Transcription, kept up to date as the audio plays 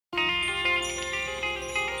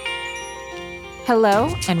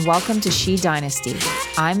Hello and welcome to She Dynasty.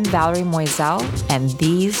 I'm Valerie Moiselle, and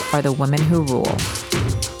these are the women who rule.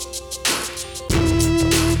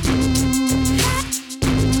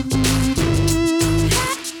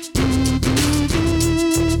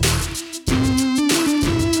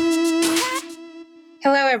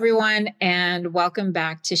 Hello, everyone, and welcome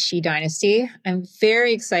back to She Dynasty. I'm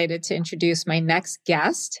very excited to introduce my next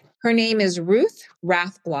guest. Her name is Ruth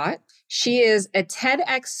Rathblott. She is a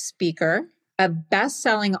TEDx speaker, a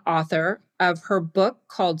best-selling author of her book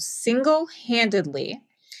called Single-Handedly.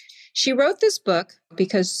 She wrote this book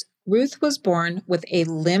because Ruth was born with a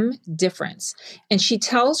limb difference, and she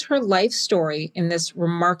tells her life story in this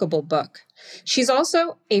remarkable book. She's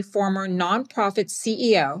also a former nonprofit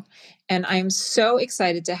CEO, and I'm so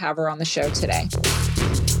excited to have her on the show today.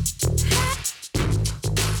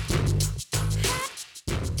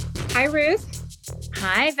 Hi, Ruth.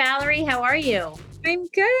 Hi, Valerie. How are you? I'm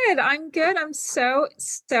good. I'm so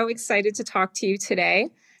excited to talk to you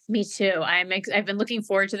today. Me too. I've been looking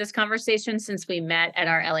forward to this conversation since we met at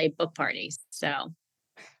our LA book parties. So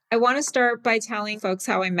I want to start by telling folks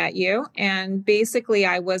how I met you. And basically,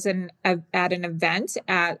 I was at an event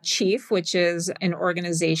at Chief, which is an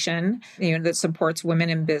organization, that supports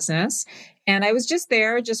women in business. And I was just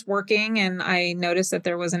there, just working, and I noticed that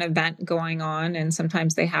there was an event going on, and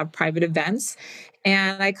sometimes they have private events.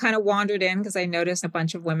 And I kind of wandered in because I noticed a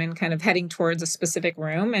bunch of women kind of heading towards a specific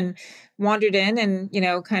room, and wandered in and,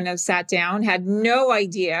 kind of sat down, had no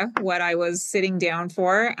idea what I was sitting down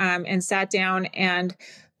for, and sat down and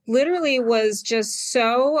literally was just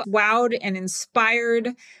so wowed and inspired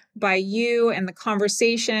by you and the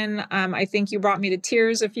conversation. I think you brought me to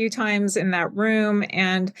tears a few times in that room,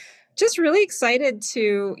 and just really excited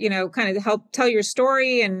to, kind of help tell your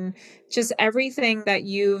story and just everything that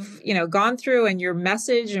you've, gone through, and your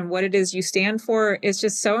message and what it is you stand for is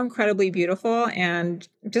just so incredibly beautiful, and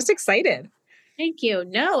just excited. thank you.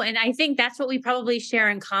 No, and I think that's what we probably share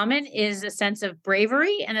in common is a sense of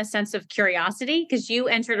bravery and a sense of curiosity, because you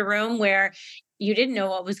entered a room where you didn't know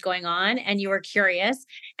what was going on and you were curious,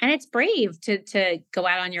 and it's brave to go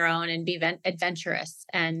out on your own and be adventurous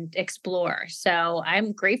and explore. So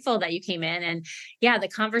I'm grateful that you came in, and the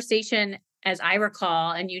conversation, as I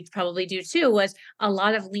recall, and you probably do too, was a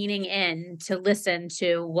lot of leaning in to listen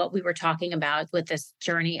to what we were talking about with this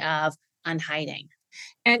journey of unhiding.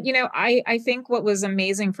 And, I think what was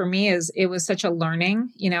amazing for me is it was such a learning.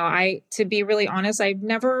 To be really honest, I'd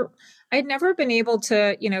never been able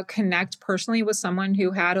to, connect personally with someone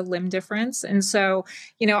who had a limb difference. And so,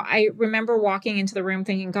 I remember walking into the room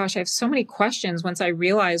thinking, gosh, I have so many questions once I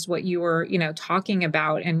realized what you were, talking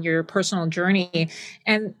about and your personal journey.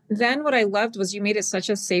 And then what I loved was you made it such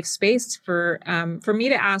a safe space for me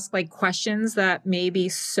to ask like questions that maybe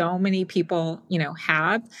so many people,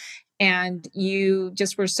 have. And you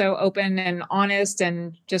just were so open and honest,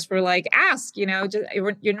 and just were like, ask, you're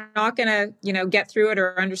not going to, get through it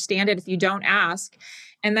or understand it if you don't ask.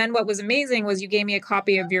 And then what was amazing was you gave me a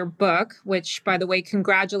copy of your book, which, by the way,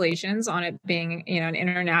 congratulations on it being, an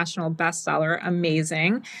international bestseller.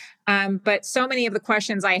 Amazing. But so many of the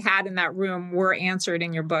questions I had in that room were answered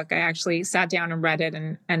in your book. I actually sat down and read it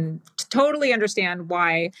and totally understand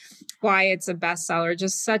why it's a bestseller.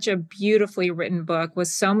 Just such a beautifully written book with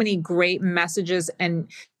so many great messages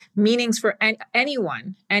and meanings for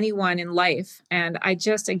anyone in life. And I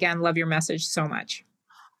just, again, love your message so much.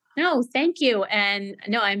 No, thank you. And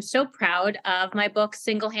no, I'm so proud of my book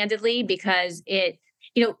Single-Handedly, because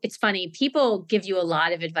it's funny. People give you a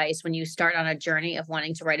lot of advice when you start on a journey of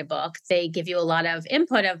wanting to write a book. They give you a lot of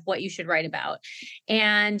input of what you should write about.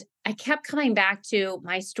 And I kept coming back to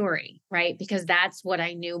my story, right? Because that's what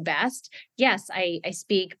I knew best. Yes, I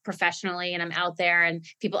speak professionally and I'm out there and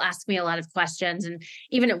people ask me a lot of questions. And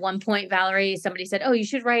even at one point, Valerie, somebody said, oh, you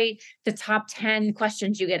should write the top 10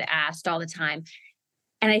 questions you get asked all the time.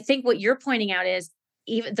 And I think what you're pointing out is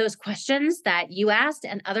even those questions that you asked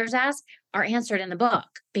and others asked are answered in the book,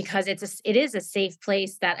 because it is a safe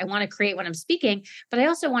place that I want to create when I'm speaking, but I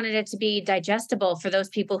also wanted it to be digestible for those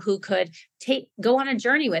people who could go on a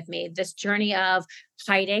journey with me, this journey of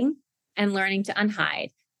hiding and learning to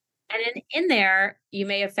unhide. And in there, you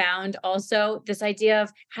may have found also this idea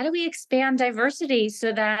of how do we expand diversity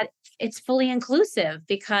so that it's fully inclusive,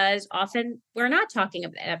 because often we're not talking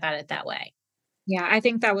about it that way. Yeah, I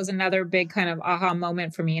think that was another big kind of aha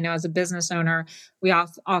moment for me. As a business owner, we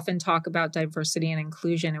often talk about diversity and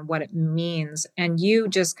inclusion and what it means. And you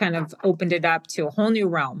just kind of opened it up to a whole new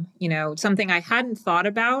realm, something I hadn't thought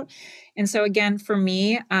about. And so again, for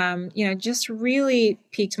me, just really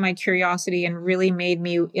piqued my curiosity and really made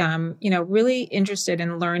me, really interested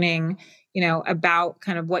in learning, about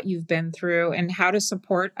kind of what you've been through and how to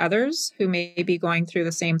support others who may be going through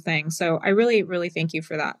the same thing. So I really, really thank you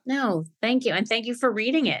for that. No, thank you. And thank you for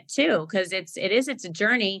reading it too, because it's a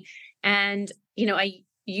journey. And, I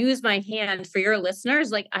use my hand for your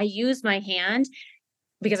listeners. Like I use my hand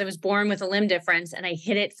because I was born with a limb difference and I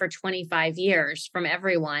hid it for 25 years from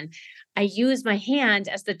everyone. I use my hand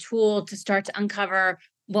as the tool to start to uncover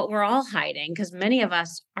what we're all hiding, because many of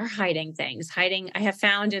us are hiding things. Hiding, I have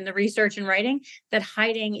found in the research and writing that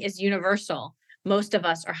hiding is universal. Most of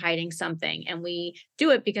us are hiding something, and we do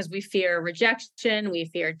it because we fear rejection, we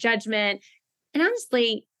fear judgment. And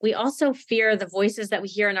honestly, we also fear the voices that we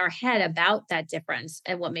hear in our head about that difference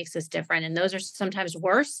and what makes us different. And those are sometimes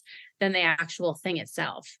worse than the actual thing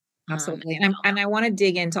itself. Absolutely. And I want to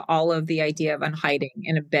dig into all of the idea of unhiding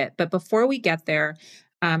in a bit. But before we get there,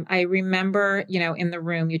 I remember, in the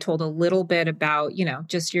room, you told a little bit about,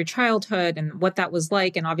 just your childhood and what that was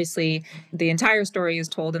like. And obviously, the entire story is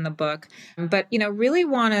told in the book. But, really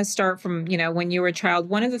want to start from, when you were a child.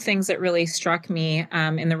 One of the things that really struck me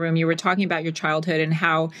in the room, you were talking about your childhood and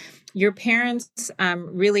how your parents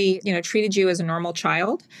really, treated you as a normal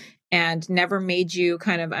child and never made you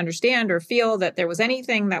kind of understand or feel that there was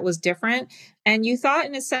anything that was different. And you thought,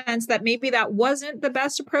 in a sense, that maybe that wasn't the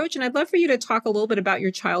best approach. And I'd love for you to talk a little bit about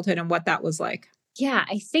your childhood and what that was like. Yeah,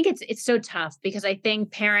 I think it's so tough because I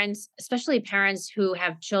think parents, especially parents who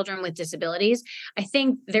have children with disabilities, I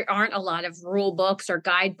think there aren't a lot of rule books or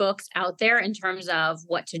guidebooks out there in terms of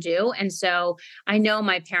what to do. And so I know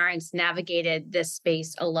my parents navigated this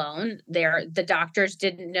space alone. The doctors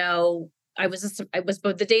didn't know. I was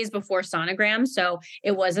both the days before sonogram, so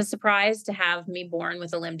it was a surprise to have me born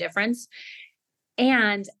with a limb difference.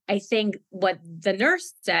 And I think what the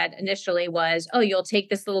nurse said initially was, "Oh, you'll take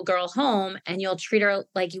this little girl home and you'll treat her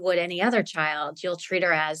like you would any other child. You'll treat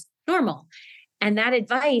her as normal." And that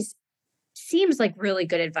advice seems like really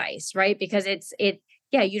good advice, right? Because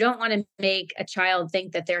yeah, you don't want to make a child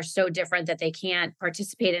think that they're so different that they can't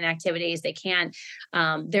participate in activities, they can't,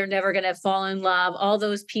 they're never going to fall in love, all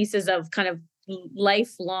those pieces of kind of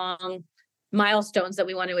lifelong milestones that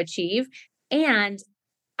we want to achieve. And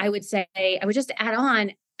I would say, I would just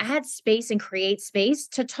add space and create space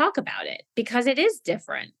to talk about it because it is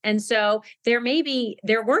different. And so there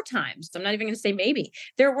were times, I'm not even going to say maybe,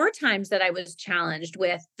 there were times that I was challenged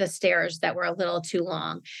with the stairs that were a little too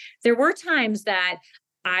long. There were times that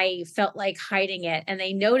I felt like hiding it and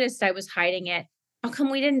they noticed I was hiding it. How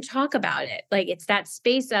come we didn't talk about it? Like it's that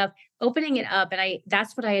space of opening it up. And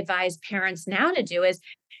that's what I advise parents now to do is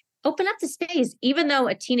open up the space, even though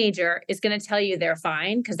a teenager is going to tell you they're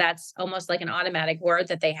fine, because that's almost like an automatic word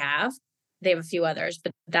that they have. They have a few others,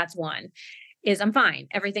 but that's one is I'm fine.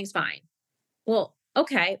 Everything's fine. Well,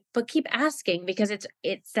 okay, but keep asking because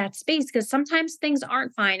it's that space because sometimes things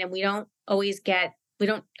aren't fine and we don't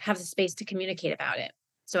have the space to communicate about it.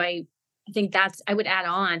 So I think I would add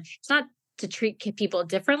on. It's not to treat people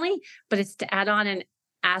differently, but it's to add on and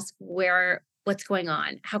ask what's going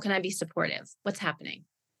on? How can I be supportive? What's happening?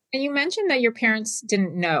 And you mentioned that your parents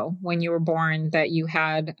didn't know when you were born that you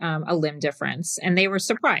had a limb difference, and they were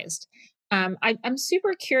surprised. I'm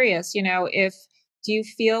super curious, if do you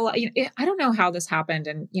feel, I don't know how this happened,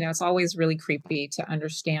 and it's always really creepy to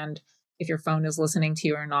understand if your phone is listening to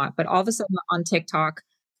you or not. But all of a sudden on TikTok,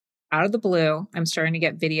 out of the blue, I'm starting to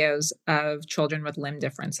get videos of children with limb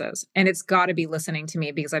differences. And it's got to be listening to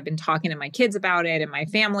me because I've been talking to my kids about it and my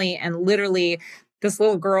family. And literally, this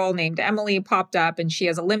little girl named Emily popped up and she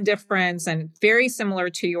has a limb difference and very similar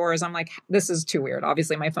to yours. I'm like, this is too weird.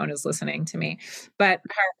 Obviously, my phone is listening to me. But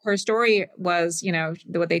her story was,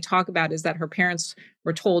 what they talk about is that her parents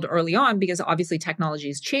were told early on because obviously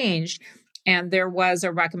technology's changed. And there was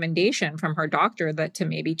a recommendation from her doctor that to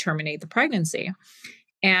maybe terminate the pregnancy.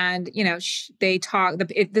 And, they talk,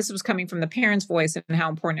 this was coming from the parents' voice and how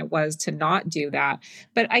important it was to not do that.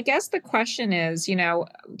 But I guess the question is,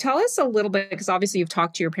 tell us a little bit, because obviously you've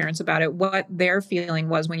talked to your parents about it, what their feeling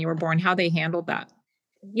was when you were born, how they handled that.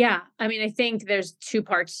 Yeah. I mean, I think there's two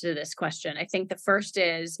parts to this question. I think the first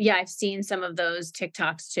is, yeah, I've seen some of those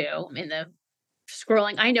TikToks too in the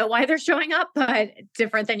scrolling. I know why they're showing up, but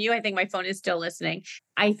different than you. I think my phone is still listening.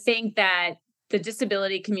 I think that the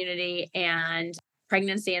disability community and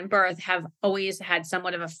pregnancy and birth have always had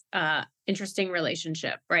somewhat of a interesting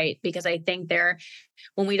relationship, right? Because I think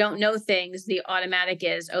when we don't know things, the automatic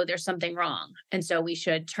is, oh, there's something wrong. And so we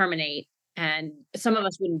should terminate. And some of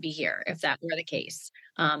us wouldn't be here if that were the case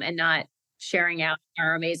and not sharing out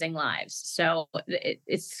our amazing lives. So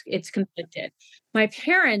it's conflicted. My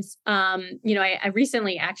parents, I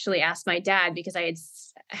recently actually asked my dad because I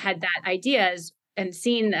had that ideas and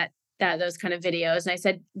seen that those kind of videos, and I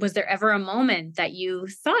said, "Was there ever a moment that you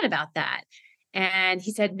thought about that?" And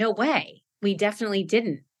he said, "No way. We definitely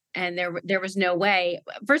didn't." And there was no way.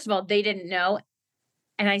 First of all, they didn't know.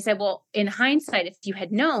 And I said, "Well, in hindsight, if you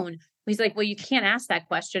had known," he's like, "Well, you can't ask that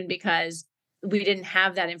question because we didn't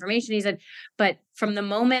have that information." He said, "But from the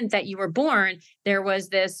moment that you were born, there was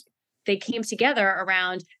this, they came together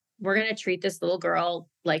around, we're going to treat this little girl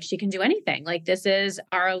like she can do anything. Like, this is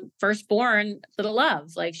our firstborn little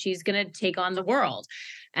love. Like, she's going to take on the world."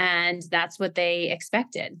 And that's what they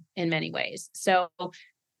expected in many ways. So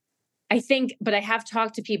I think, but I have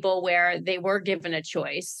talked to people where they were given a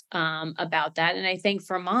choice about that. And I think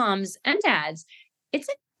for moms and dads, it's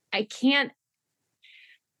a, I can't,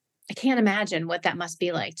 I can't imagine what that must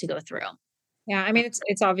be like to go through. Yeah, I mean,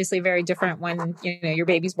 it's obviously very different when, your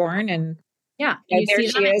baby's born and Yeah. And you there see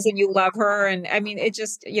she them. is and you love her, and I mean, it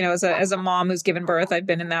just, as a mom who's given birth, I've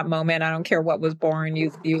been in that moment. I don't care what was born,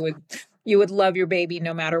 you would love your baby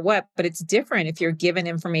no matter what, but it's different if you're given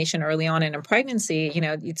information early on in a pregnancy.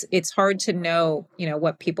 It's hard to know,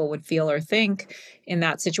 what people would feel or think in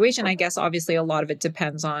that situation. I guess obviously a lot of it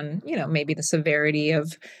depends on, maybe the severity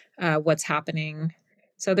of what's happening.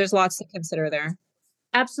 So there's lots to consider there.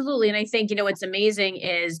 Absolutely. And I think, what's amazing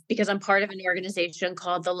is because I'm part of an organization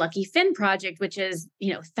called the Lucky Finn Project, which is,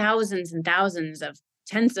 thousands and thousands of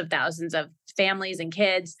tens of thousands of families and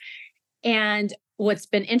kids. And what's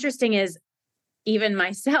been interesting is even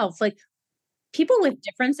myself, like, people with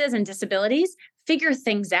differences and disabilities figure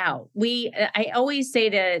things out. I always say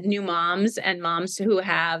to new moms and moms who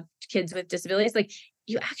have kids with disabilities, like,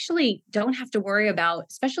 you actually don't have to worry about,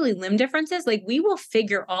 especially limb differences. Like, we will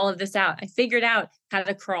figure all of this out. I figured out how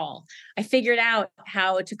to crawl. I figured out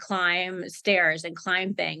how to climb stairs and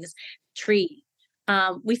climb things, tree.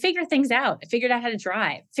 We figure things out. I figured out how to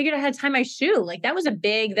drive, figured out how to tie my shoe. Like,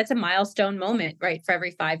 that's a milestone moment, right? For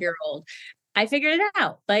every 5-year-old. I figured it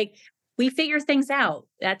out. Like, we figure things out.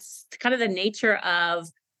 That's kind of the nature of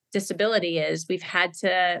disability, is we've had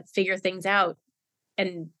to figure things out.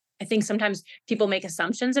 And I think sometimes people make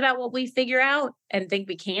assumptions about what we figure out and think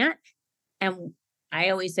we can't. And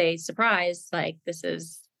I always say, surprise, like, this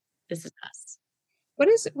is us.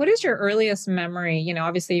 What is your earliest memory?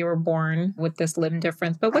 Obviously you were born with this limb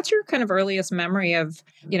difference, but what's your kind of earliest memory of,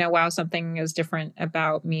 wow, something is different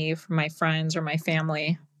about me from my friends or my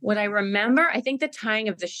family? What I remember, I think the tying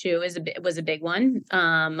of the shoe was a big one.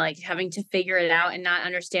 Like, having to figure it out and not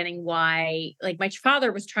understanding why. Like, my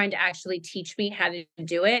father was trying to actually teach me how to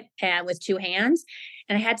do it, and with two hands,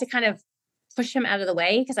 and I had to kind of push him out of the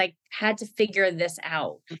way because I had to figure this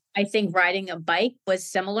out. I think riding a bike was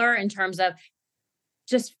similar in terms of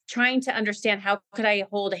just trying to understand how could I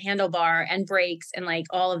hold a handlebar and brakes and, like,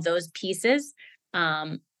 all of those pieces.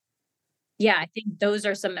 Um, yeah, I think those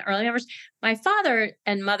are some early memories. My father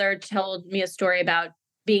and mother told me a story about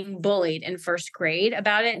being bullied in first grade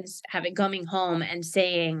about it, and having coming home and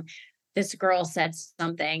saying, this girl said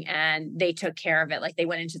something and they took care of it. Like, they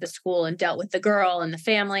went into the school and dealt with the girl and the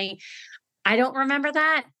family. I don't remember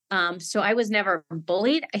that. So I was never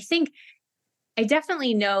bullied. I think I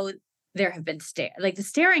definitely know there have been like, the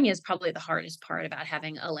staring is probably the hardest part about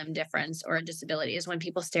having a limb difference or a disability, is when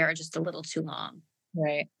people stare just a little too long.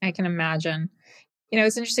 Right. I can imagine.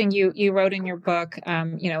 It's interesting. You wrote in your book,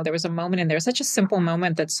 there was a moment in there, such a simple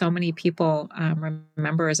moment that so many people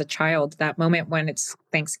remember as a child. That moment when it's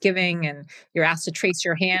Thanksgiving and you're asked to trace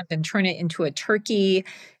your hand and turn it into a turkey,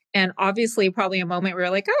 and obviously, probably a moment where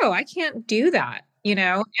you're like, "Oh, I can't do that." And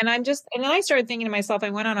then I started thinking to myself. I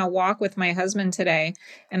went on a walk with my husband today,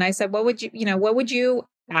 and I said, what would you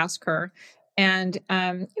ask her?" And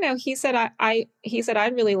he said, he said,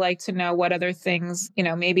 "I'd really like to know what other things,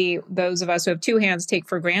 maybe those of us who have two hands take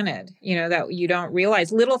for granted, that you don't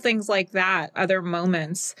realize, little things like that, other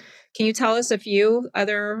moments." Can you tell us a few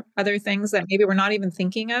other things that maybe we're not even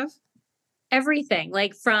thinking of? Everything,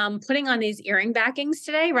 like, from putting on these earring backings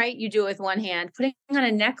today, right? You do it with one hand, putting on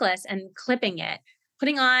a necklace and clipping it,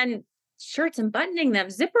 putting on shirts and buttoning them,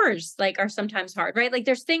 zippers, like, are sometimes hard, right? Like,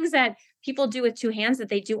 there's things that people do with two hands that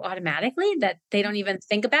they do automatically that they don't even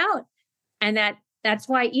think about. And that's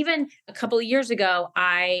why, even a couple of years ago,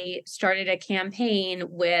 I started a campaign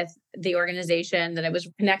with the organization that I was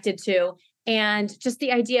connected to. And just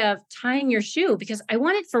the idea of tying your shoe, because I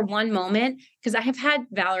wanted, for one moment, because I have had,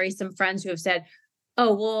 Valerie, some friends who have said,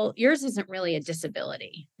 "Oh, well, yours isn't really a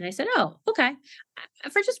disability." And I said, "Oh, okay."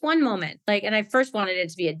 For just one moment. Like, and I first wanted it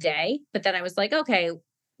to be a day, but then I was like, okay,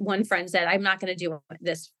 one friend said, I'm not going to do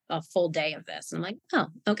this a full day of this. And I'm like, oh,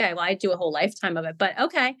 okay. Well, I do a whole lifetime of it, but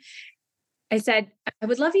okay. I said, I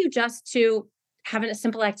would love you just to have a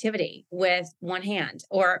simple activity with one hand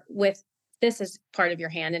or with this as part of your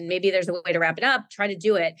hand. And maybe there's a way to wrap it up. Try to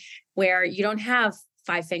do it where you don't have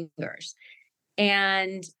five fingers.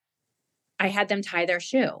 And I had them tie their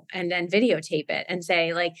shoe and then videotape it and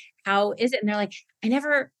say, like, how is it? And they're like, I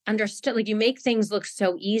never understood. Like, you make things look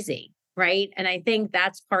so easy. Right. And I think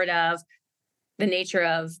that's part of the nature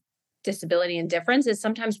of disability and difference is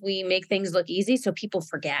sometimes we make things look easy so people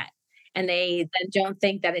forget. And they then don't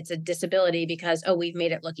think that it's a disability because, oh, we've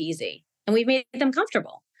made it look easy and we've made them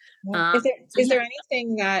comfortable. Is there So is yeah. there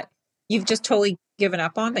anything that you've just totally given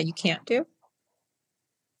up on that you can't do?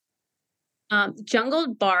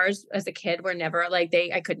 Jungle bars as a kid were never like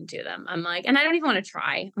I couldn't do them. I'm like, and I don't even want to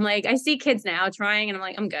try. I'm like, I see kids now trying and I'm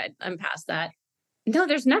like, I'm good. I'm past that. No,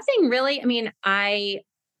 there's nothing really. I mean, I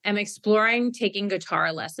am exploring taking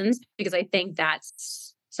guitar lessons because I think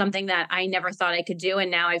that's something that I never thought I could do.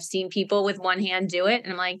 And now I've seen people with one hand do it.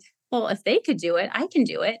 And I'm like, well, if they could do it, I can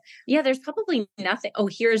do it. Yeah, there's probably nothing. Oh,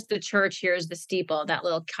 here's the church. Here's the steeple, that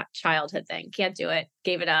little childhood thing. Can't do it.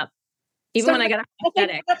 Gave it up. Even So when I got a nothing,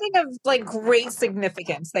 prosthetic. nothing of like great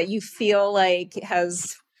significance that you feel like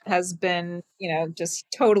has been, just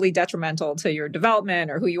totally detrimental to your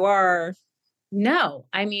development or who you are. No,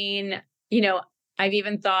 I mean, I've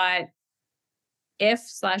even thought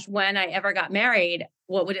if/when I ever got married,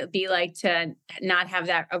 what would it be like to not have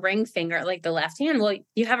that a ring finger, like the left hand? Well,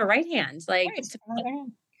 you have a right hand. Right.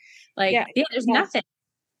 Like, Yeah. yeah, there's Yeah. nothing.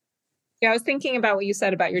 Yeah. I was thinking about what you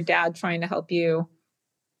said about your dad trying to help you,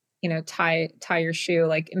 tie your shoe.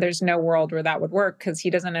 Like there's no world where that would work because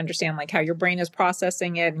he doesn't understand like how your brain is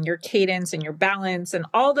processing it and your cadence and your balance and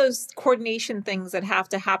all those coordination things that have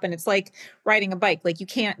to happen. It's like riding a bike. Like you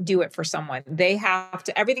can't do it for someone.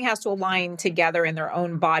 Everything has to align together in their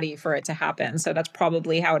own body for it to happen. So that's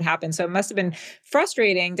probably how it happened. So it must have been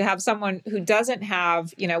frustrating to have someone who doesn't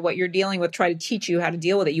have, what you're dealing with try to teach you how to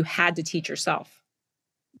deal with it. You had to teach yourself.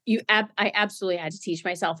 I absolutely had to teach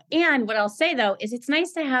myself. And what I'll say though is it's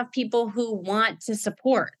nice to have people who want to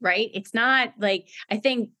support, right? It's not like I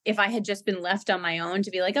think if I had just been left on my own to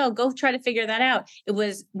be like, oh, go try to figure that out. It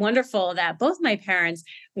was wonderful that both my parents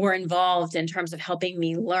were involved in terms of helping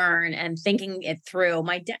me learn and thinking it through.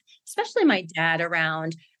 My dad, especially my dad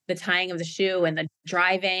around the tying of the shoe and the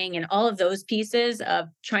driving and all of those pieces of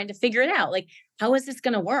trying to figure it out. Like, how is this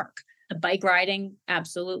going to work? The bike riding,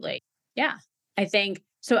 absolutely. Yeah. I think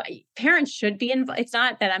so. Parents should be involved. It's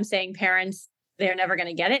not that I'm saying parents, they're never going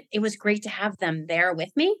to get it. It was great to have them there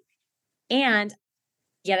with me. And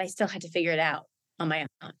yet I still had to figure it out on my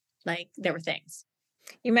own. Like there were things.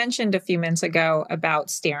 You mentioned a few minutes ago about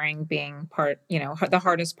staring being the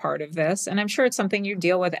hardest part of this. And I'm sure it's something you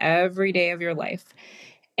deal with every day of your life.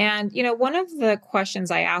 And, one of the questions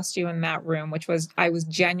I asked you in that room, which was I was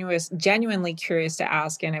genuinely curious to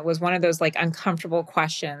ask, and it was one of those like uncomfortable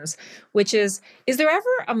questions, which is there ever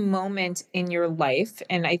a moment in your life,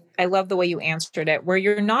 and I love the way you answered it, where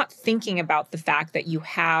you're not thinking about the fact that you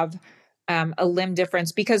have a limb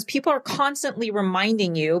difference because people are constantly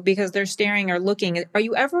reminding you because they're staring or looking. Are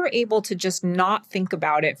you ever able to just not think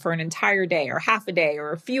about it for an entire day or half a day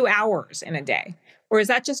or a few hours in a day? Or is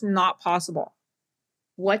that just not possible?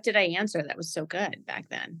 What did I answer that was so good back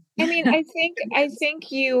then? I mean, I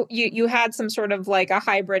think you had some sort of like a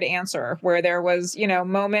hybrid answer where there was,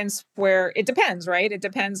 moments where it depends, right? It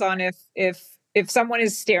depends on if someone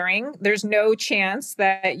is staring, there's no chance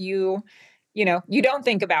that you don't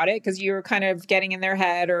think about it because you're kind of getting in their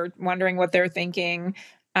head or wondering what they're thinking.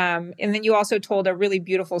 And then you also told a really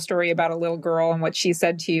beautiful story about a little girl and what she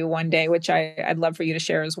said to you one day, which I'd love for you to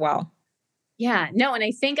share as well. Yeah, no, and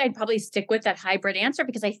I think I'd probably stick with that hybrid answer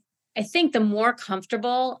because I think the more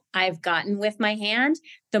comfortable I've gotten with my hand,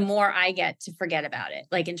 the more I get to forget about it.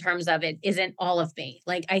 Like in terms of it isn't all of me.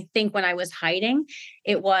 Like I think when I was hiding,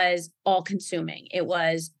 it was all consuming.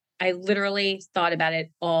 I literally thought about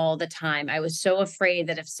it all the time. I was so afraid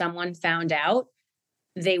that if someone found out,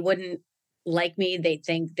 they wouldn't like me, they'd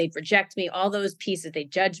think they'd reject me, all those pieces, they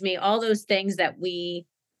judge me, all those things that we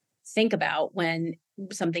think about when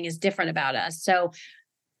something is different about us. So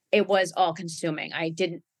it was all consuming. I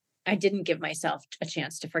didn't give myself a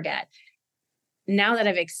chance to forget. Now that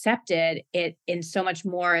I've accepted it in so much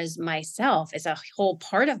more as myself, as a whole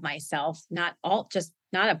part of myself, not just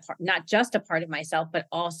a part of myself, but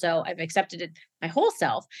also I've accepted it my whole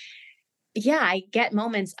self. Yeah, I get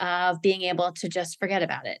moments of being able to just forget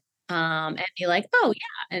about it. And be like, oh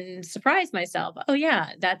yeah, and surprise myself. Oh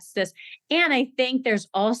yeah, that's this. And I think there's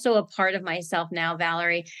also a part of myself now,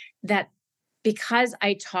 Valerie, that because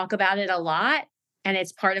I talk about it a lot and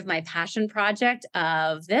it's part of my passion project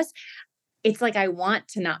of this, it's like I want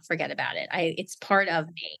to not forget about it. It's part of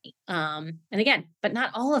me. And again, but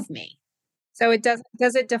not all of me. So does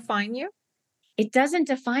it define you? It doesn't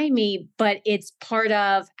define me, but it's part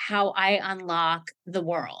of how I unlock the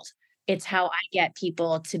world. It's how I get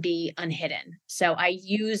people to be unhidden. So I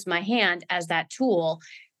use my hand as that tool,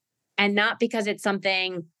 and not because it's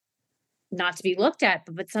something not to be looked at,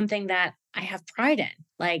 but something that I have pride in.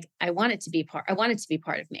 Like I want it to be part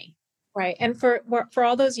of me. Right. And for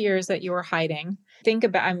all those years that you were hiding, think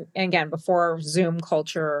about, and again, before Zoom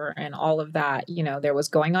culture and all of that, there was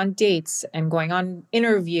going on dates and going on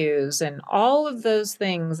interviews and all of those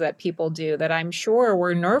things that people do that I'm sure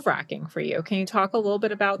were nerve-wracking for you. Can you talk a little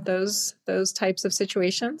bit about those types of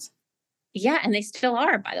situations? Yeah, and they still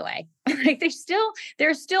are, by the way. Like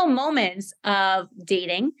there's still moments of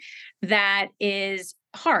dating that is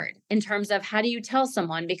hard in terms of how do you tell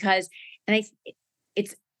someone, because and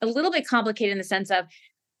it's a little bit complicated in the sense of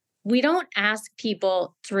we don't ask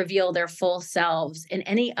people to reveal their full selves in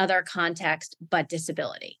any other context but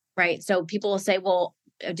disability, right? So people will say, "Well,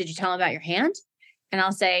 did you tell them about your hand?" And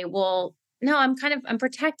I'll say, "Well, no, I'm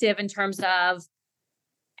protective in terms of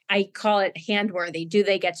I call it hand worthy. Do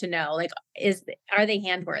they get to know? Like, are they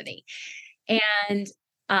hand worthy?" And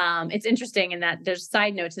it's interesting in that there's a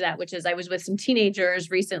side note to that, which is I was with some teenagers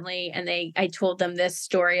recently, and I told them this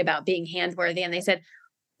story about being hand worthy, and they said,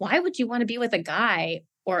 "Why would you want to be with a guy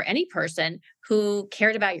or any person who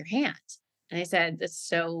cared about your hand?" And I said, "That's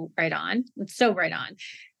so right on. It's so right on."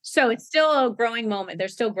 So it's still a growing moment.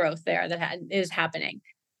 There's still growth there that is happening.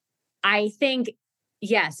 I think,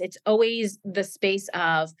 yes, it's always the space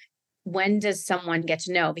of when does someone get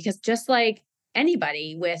to know? Because just like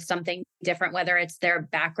anybody with something different, whether it's their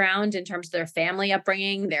background in terms of their family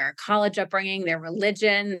upbringing, their college upbringing, their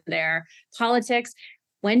religion, their politics,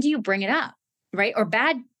 when do you bring it up? Right? Or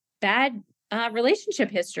bad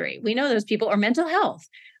relationship history. We know those people, or mental health.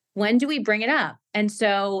 When do we bring it up? And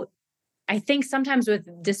so I think sometimes with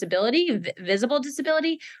disability, visible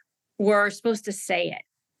disability, we're supposed to say it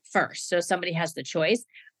first. So somebody has the choice.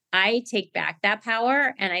 I take back that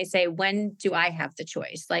power and I say, when do I have the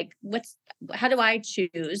choice? Like, how do I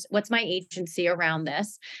choose? What's my agency around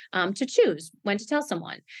this to choose when to tell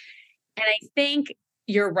someone? And I think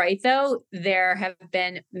you're right, though. There have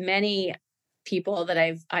been many people that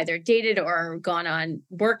I've either dated or gone on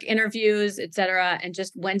work interviews, et cetera. And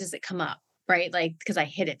just when does it come up? Right. Like, because I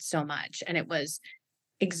hid it so much and it was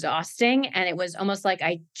exhausting. And it was almost like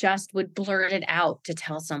I just would blurt it out to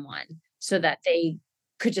tell someone so that they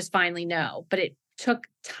could just finally know. But it took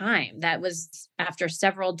time. That was after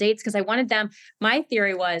several dates because I wanted them, my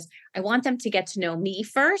theory was I want them to get to know me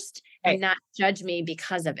first and Right. not judge me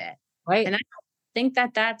because of it. Right. And I don't think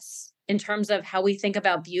that that's in terms of how we think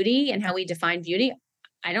about beauty and how we define beauty.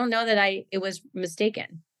 I don't know that it was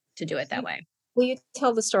mistaken to do it that way. Will you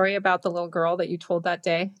tell the story about the little girl that you told that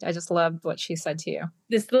day? I just loved what she said to you.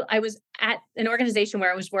 I was at an organization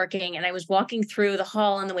where I was working and I was walking through the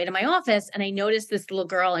hall on the way to my office and I noticed this little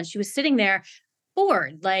girl and she was sitting there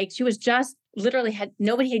bored. Like she was just literally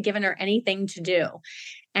nobody had given her anything to do.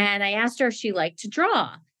 And I asked her if she liked to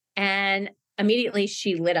draw. And immediately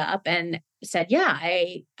she lit up and said, "Yeah,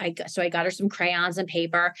 so I got her some crayons and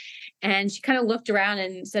paper." And she kind of looked around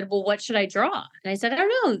and said, "Well, what should I draw?" And I said, "I don't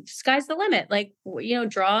know, sky's the limit. Like,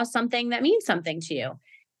 draw something that means something to you."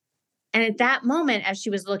 And at that moment, as she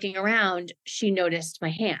was looking around, she noticed my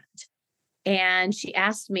hand and she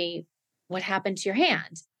asked me, "What happened to your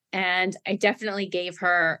hand?" And I definitely gave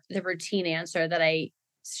her the routine answer that I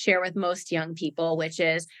share with most young people, which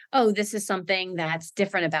is, "Oh, this is something that's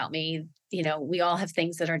different about me. We all have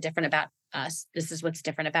things that are different about us. This is what's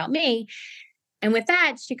different about me." And with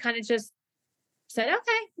that, she kind of just said,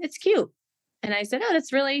 "Okay, it's cute." And I said, "Oh,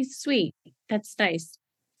 that's really sweet. That's nice."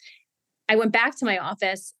 I went back to my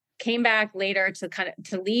office, came back later to kind of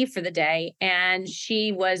to leave for the day, and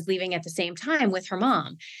she was leaving at the same time with her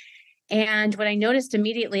mom. And what I noticed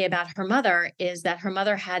immediately about her mother is that her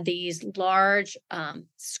mother had these large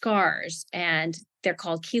scars, and they're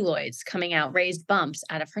called keloids, coming out, raised bumps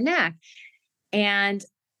out of her neck. And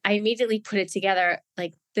I immediately put it together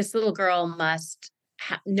like this little girl must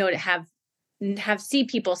have see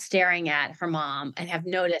people staring at her mom and have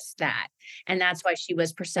noticed that. And that's why she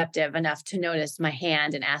was perceptive enough to notice my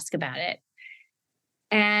hand and ask about it.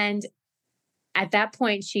 And at that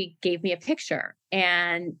point, she gave me a picture,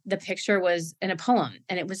 and the picture was in a poem.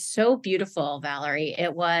 And it was so beautiful, Valerie.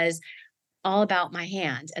 It was all about my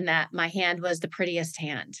hand, and that my hand was the prettiest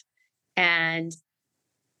hand, and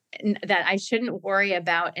that I shouldn't worry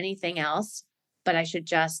about anything else, but I should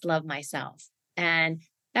just love myself. And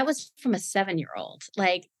that was from a 7-year-old.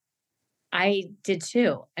 Like, I did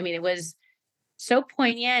too. I mean, it was so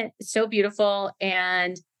poignant, so beautiful,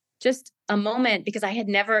 and just a moment because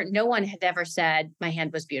no one had ever said my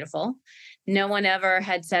hand was beautiful. No one ever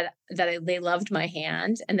had said that they loved my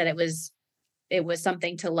hand and that it was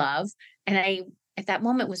something to love. And at that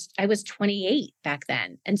moment I was 28 back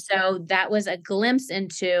then. And so that was a glimpse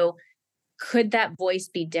into, could that voice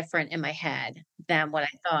be different in my head than what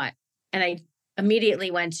I thought? And I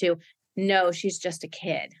immediately went to, no, she's just a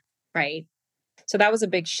kid, right? So that was a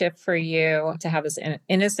big shift for you to have this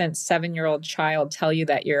innocent 7-year-old child tell you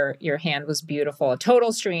that your hand was beautiful, a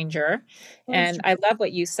total stranger. And I love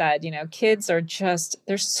what you said, kids are just,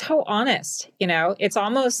 they're so honest, it's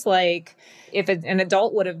almost like if an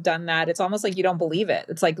adult would have done that, it's almost like you don't believe it.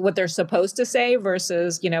 It's like what they're supposed to say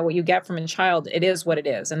versus, what you get from a child. It is what it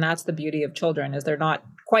is. And that's the beauty of children, is they're not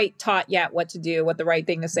quite taught yet what to do, what the right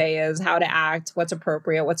thing to say is, how to act, what's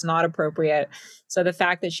appropriate, what's not appropriate. So the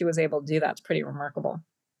fact that she was able to do that's pretty remarkable.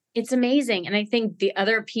 It's amazing. And I think the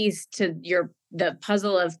other piece to the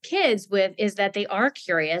puzzle of kids with is that they are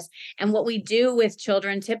curious. And what we do with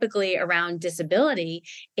children typically around disability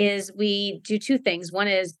is we do two things. One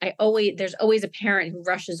is there's always a parent who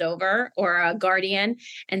rushes over, or a guardian,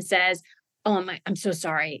 and says, "Oh, I'm so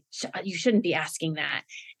sorry. You shouldn't be asking that."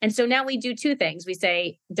 And so now we do two things. We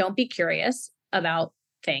say, don't be curious about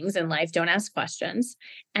things in life. Don't ask questions.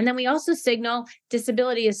 And then we also signal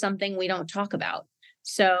disability is something we don't talk about.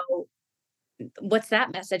 So what's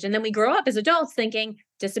that message? And then we grow up as adults thinking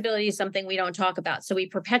disability is something we don't talk about. So we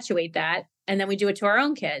perpetuate that, and then we do it to our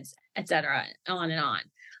own kids, et cetera, on and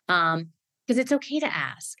on. Because it's okay to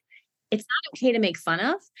ask. It's not okay to make fun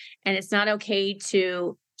of, and it's not okay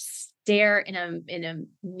to stare in a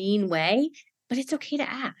mean way, but it's okay to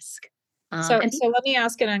ask. So let me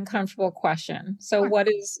ask an uncomfortable question. So Sure. what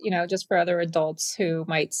is, just for other adults who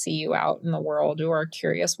might see you out in the world who are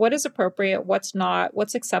curious, what is appropriate? What's not?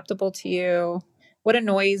 What's acceptable to you? What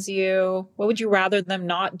annoys you? What would you rather them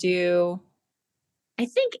not do? I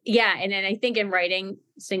think, yeah. And then I think in writing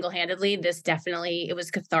single-handedly, it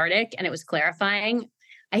was cathartic and it was clarifying.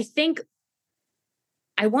 I think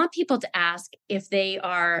I want people to ask if they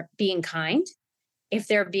are being kind, if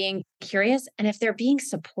they're being curious, and if they're being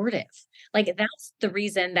supportive. Like, that's the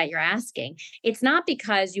reason that you're asking. It's not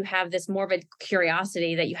because you have this morbid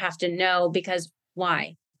curiosity that you have to know, because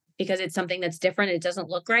why? Because it's something that's different. It doesn't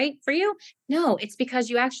look right for you. No, it's because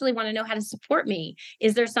you actually want to know how to support me.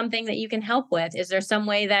 Is there something that you can help with? Is there some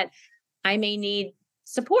way that I may need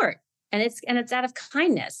support? And it's out of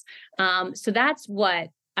kindness. So that's what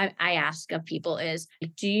I ask of people is,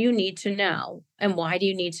 do you need to know? And why do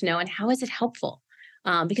you need to know? And how is it helpful?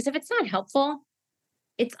 Because if it's not helpful,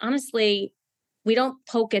 it's honestly, we don't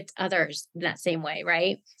poke at others in that same way,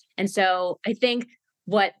 right? And so I think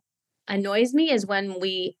what annoys me is when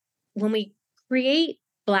we create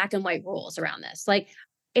black and white rules around this. Like,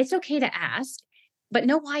 it's okay to ask, but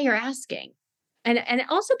know why you're asking. And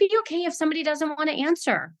also be okay if somebody doesn't want to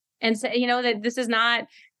answer, and say, that this is not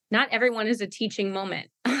everyone is a teaching moment.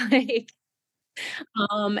 Like,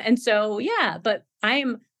 and so yeah, but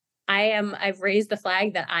I've raised the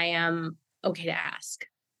flag that I am okay to ask,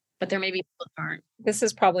 but there may be people that aren't. This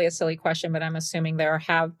is probably a silly question, but I'm assuming there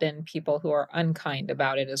have been people who are unkind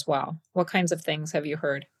about it as well. What kinds of things have you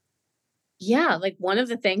heard? Yeah, like one of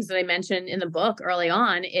the things that I mentioned in the book early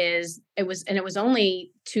on is it was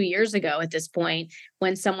only 2 years ago at this point,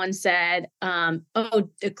 when someone said,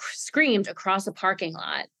 screamed across a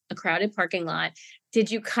crowded parking lot, "Did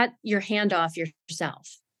you cut your hand off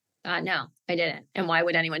yourself?" No, I didn't. And why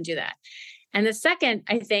would anyone do that? And the second,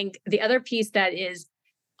 I think the other piece that is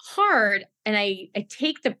hard, and I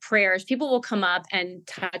take the prayers, people will come up and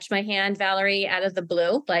touch my hand, Valerie, out of the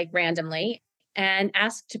blue, like randomly, and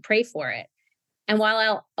ask to pray for it. And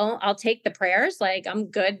while I'll take the prayers, like,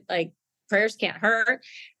 I'm good, like, prayers can't hurt,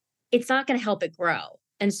 it's not going to help it grow.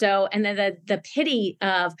 And then the pity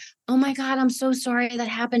of, "Oh my God, I'm so sorry that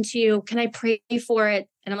happened to you. Can I pray for it?"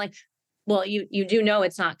 And I'm like, well, you do know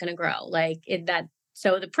it's not going to grow. Like,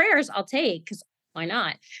 so the prayers I'll take, because why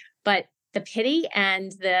not? But the pity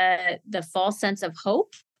and the false sense of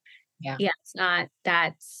hope, Yeah, yeah,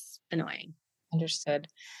 that's annoying. understood.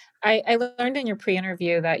 I learned in your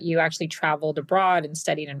pre-interview that you actually traveled abroad and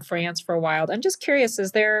studied in France for a while. I'm just curious,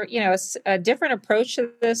 is there, a different approach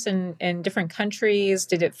to this in different countries?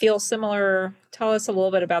 Did it feel similar? Tell us a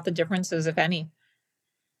little bit about the differences, if any.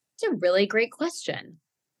 It's a really great question.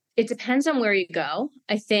 It depends on where you go.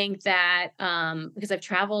 I think that because I've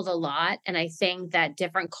traveled a lot, and I think that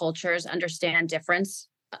different cultures understand difference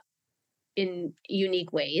in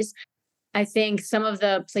unique ways. I think some of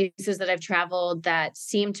the places that I've traveled that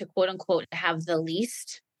seem to quote unquote have the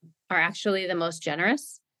least are actually the most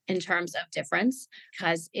generous in terms of difference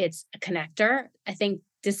because it's a connector. I think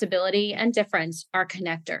disability and difference are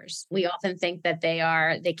connectors. We often think that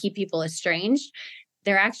they keep people estranged.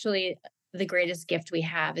 They're actually the greatest gift we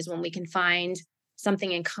have is when we can find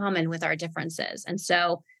something in common with our differences. And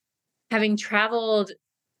so having traveled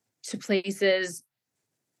to places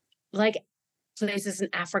like places in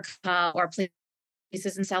Africa or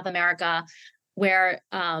places in South America where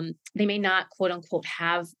they may not quote unquote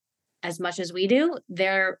have as much as we do,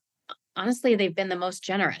 they've been the most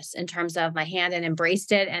generous in terms of my hand and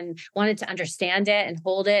embraced it and wanted to understand it and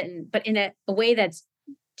hold it, but in a way that's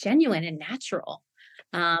genuine and natural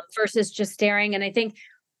versus just staring. And I think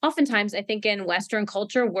oftentimes, I think in Western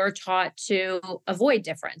culture, we're taught to avoid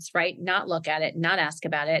difference, right? Not look at it, not ask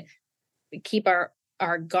about it, keep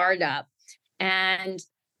our guard up. And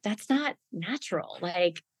that's not natural.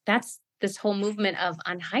 Like that's this whole movement of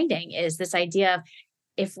unhiding is this idea of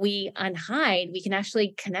if we unhide, we can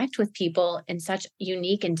actually connect with people in such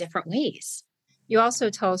unique and different ways. You also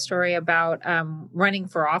tell a story about running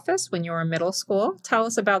for office when you were in middle school. Tell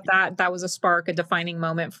us about that. That was a spark, a defining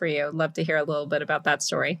moment for you. I'd love to hear a little bit about that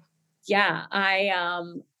story. Yeah,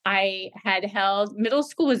 I had held middle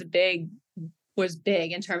school was big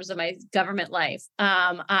in terms of my government life.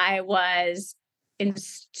 I was in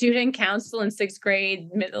student council in sixth grade,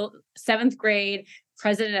 seventh grade,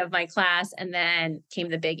 president of my class, and then came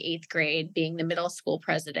the big eighth grade being the middle school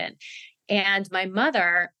president. And my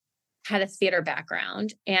mother had a theater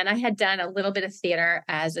background, and I had done a little bit of theater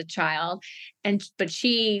as a child, but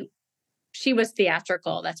she was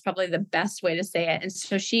theatrical. That's probably the best way to say it. And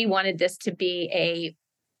so she wanted this to be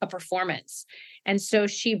a performance. And so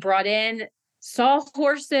she brought in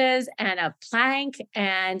sawhorses and a plank,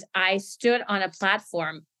 and I stood on a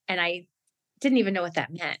platform, and I didn't even know what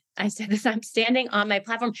that meant. I said this, I'm standing on my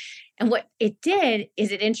platform. And what it did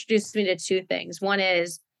is it introduced me to two things. One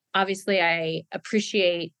is obviously I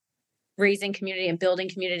appreciate raising community and building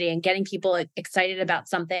community and getting people excited about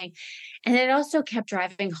something. And it also kept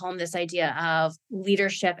driving home this idea of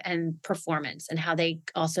leadership and performance and how they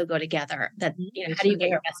also go together. That, how do you get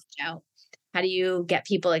your message out? How do you get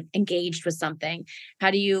people engaged with something?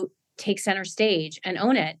 How do you take center stage and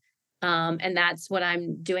own it? And that's what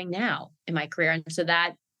I'm doing now in my career. And so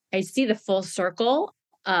that I see the full circle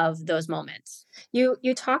of those moments. You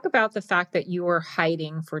talk about the fact that you were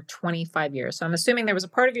hiding for 25 years. So I'm assuming there was a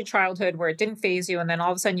part of your childhood where it didn't phase you, and then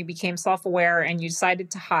all of a sudden you became self-aware and you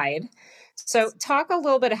decided to hide. So talk a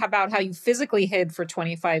little bit about how you physically hid for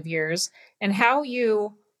 25 years and how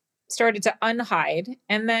you started to unhide.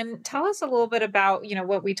 And then tell us a little bit about,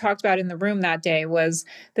 what we talked about in the room that day was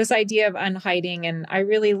this idea of unhiding. And I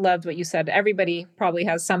really loved what you said. Everybody probably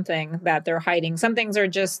has something that they're hiding. Some things are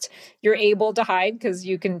just, you're able to hide because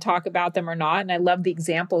you can talk about them or not. And I love the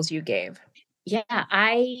examples you gave. Yeah,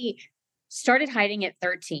 I started hiding at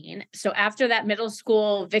 13. So after that middle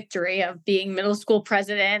school victory of being middle school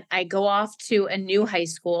president, I go off to a new high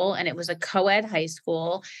school, and it was a co-ed high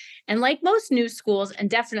school. And like most new schools, and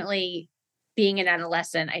definitely being an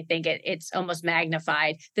adolescent, I think it's almost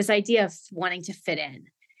magnified this idea of wanting to fit in.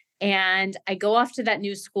 And I go off to that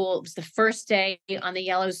new school. It was the first day on the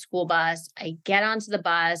yellow school bus. I get onto the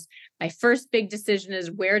bus. My first big decision is,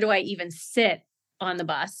 where do I even sit on the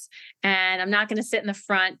bus? And I'm not going to sit in the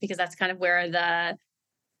front because that's kind of where the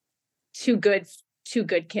two good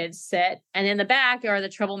kids sit. And in the back are the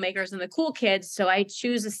troublemakers and the cool kids. So I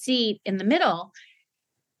choose a seat in the middle.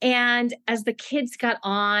 And as the kids got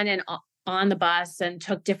on the bus and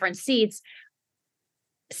took different seats,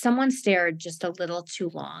 someone stared just a little too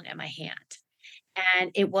long at my hand.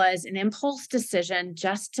 And it was an impulse decision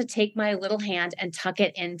just to take my little hand and tuck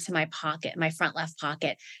it into my pocket, my front left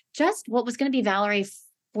pocket. Just what was going to be Valerie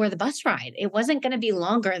for the bus ride. It wasn't going to be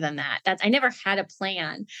longer than that. I never had a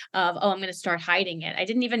plan of, I'm going to start hiding it. I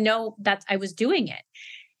didn't even know that I was doing it.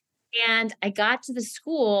 And I got to the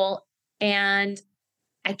school and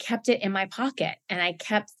I kept it in my pocket. And I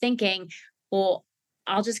kept thinking, well,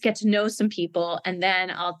 I'll just get to know some people and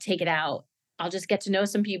then I'll take it out. I'll just get to know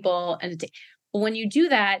some people. And when you do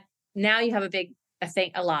that, now you have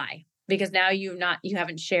a lie, because now you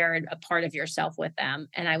haven't shared a part of yourself with them.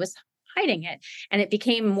 And I was hiding it. And it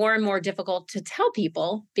became more and more difficult to tell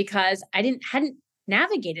people because I hadn't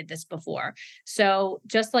navigated this before. So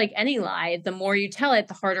just like any lie, the more you tell it,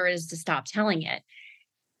 the harder it is to stop telling it.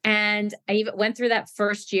 And I even went through that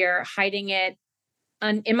first year hiding it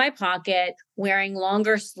in my pocket, wearing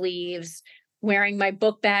longer sleeves, wearing my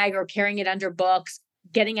book bag or carrying it under books,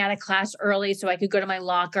 getting out of class early so I could go to my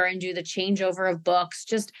locker and do the changeover of books,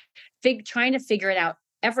 just trying to figure it out,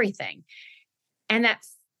 everything. And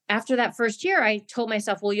after that first year, I told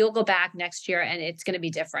myself, well, you'll go back next year and it's going to be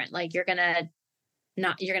different. Like you're going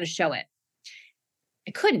to show it.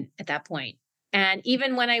 I couldn't at that point. And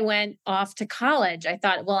even when I went off to college, I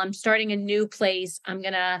thought, well, I'm starting a new place. I'm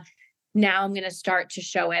going to start to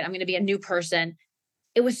show it. I'm going to be a new person.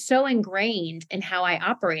 It was so ingrained in how I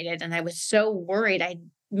operated. And I was so worried. I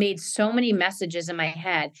made so many messages in my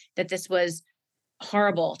head that this was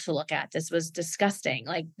horrible to look at. This was disgusting.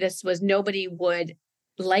 Like nobody would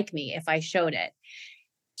like me if I showed it.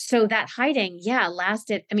 So that hiding, yeah,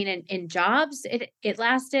 lasted. I mean, in jobs, it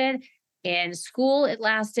lasted. In school, it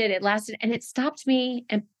lasted, and it stopped me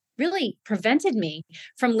and really prevented me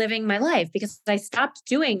from living my life because I stopped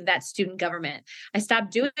doing that student government. I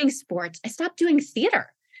stopped doing sports. I stopped doing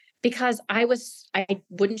theater because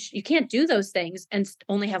you can't do those things and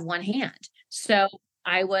only have one hand. So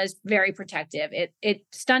I was very protective. It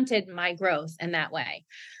stunted my growth in that way,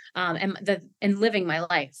 and living my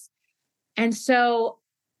life. And so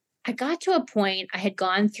I got to a point, I had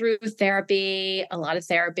gone through therapy, a lot of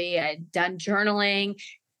therapy. I had done journaling.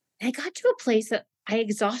 And I got to a place that I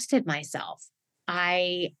exhausted myself.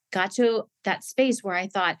 I got to that space where I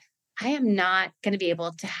thought, I am not going to be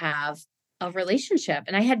able to have a relationship.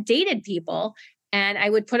 And I had dated people and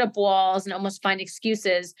I would put up walls and almost find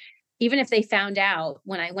excuses, even if they found out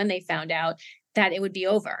when they found out that it would be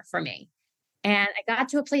over for me. And I got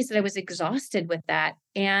to a place that I was exhausted with that.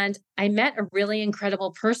 And I met a really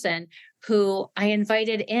incredible person who I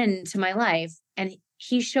invited into my life. And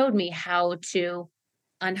he showed me how to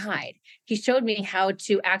unhide. He showed me how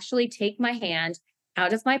to actually take my hand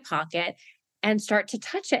out of my pocket and start to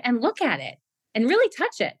touch it and look at it and really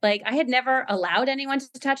touch it. Like I had never allowed anyone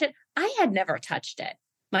to touch it. I had never touched it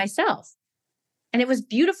myself. And it was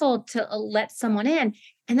beautiful to let someone in.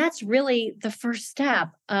 And that's really the first step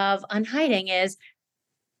of unhiding, is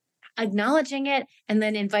acknowledging it and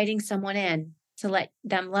then inviting someone in to let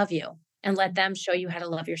them love you and let them show you how to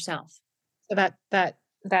love yourself. So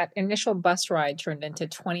that initial bus ride turned into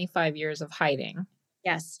 25 years of hiding.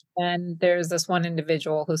 Yes. And there's this one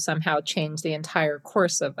individual who somehow changed the entire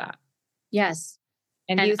course of that. Yes.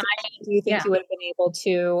 And do you think you would have been able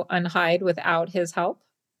to unhide without his help?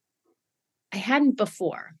 I hadn't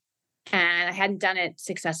before, and I hadn't done it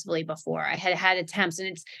successfully before. I had had attempts,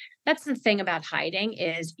 and that's the thing about hiding,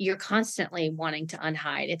 is you're constantly wanting to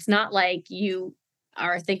unhide. It's not like you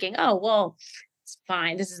are thinking, oh, well, it's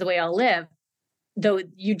fine. This is the way I'll live. Though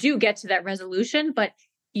you do get to that resolution, but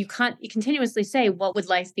you continuously say, what would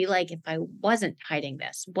life be like if I wasn't hiding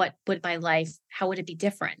this? How would it be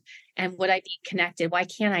different? And would I be connected? Why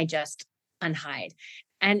can't I just unhide?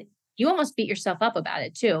 And you almost beat yourself up about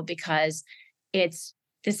it too, because this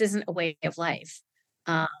isn't a way of life.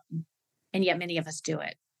 And yet many of us do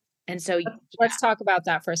it. And so let's talk about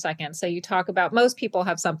that for a second. So you talk about most people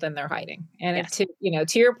have something they're hiding. And yes.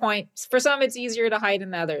 To your point, for some, it's easier to hide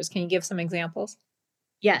than others. Can you give some examples?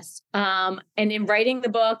 Yes. And in writing the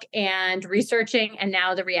book and researching, and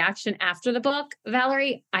now the reaction after the book,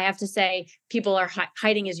 Valerie, I have to say people are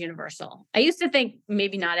hiding is universal. I used to think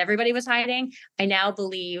maybe not everybody was hiding. I now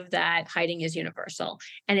believe that hiding is universal,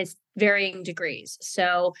 and it's varying degrees.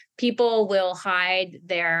 So people will hide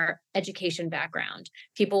their education background.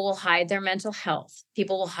 People will hide their mental health.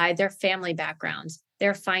 People will hide their family backgrounds,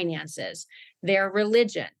 their finances, their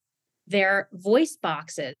religion, their voice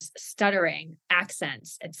boxes, stuttering,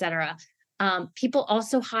 accents, etc. People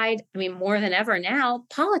also hide, more than ever now,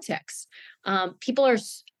 politics. And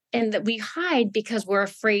we hide because we're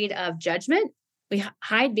afraid of judgment. We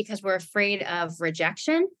hide because we're afraid of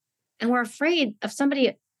rejection, and we're afraid of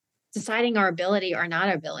somebody deciding our ability or not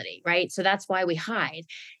our ability, right? So that's why we hide.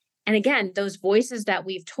 And again, those voices that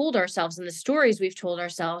we've told ourselves and the stories we've told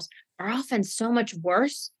ourselves are often so much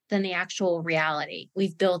worse than the actual reality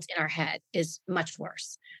we've built in our head is much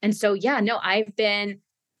worse. And so,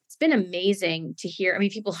 it's been amazing to hear.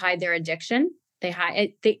 People hide their addiction. They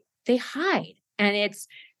hide, they hide. And it's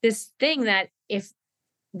this thing that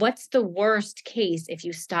what's the worst case if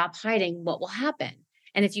you stop hiding, what will happen?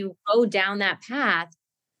 And if you go down that path,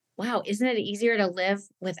 wow, isn't it easier to live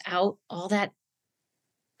without all that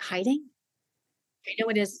hiding? I know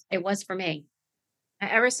it is. It was for me.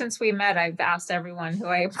 Ever since we met, I've asked everyone who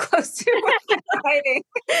I am close to what they're hiding.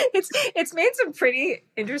 It's made some pretty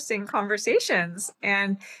interesting conversations.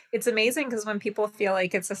 And it's amazing because when people feel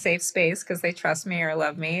like it's a safe space because they trust me or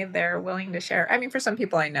love me, they're willing to share. For some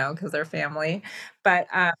people I know because they're family, but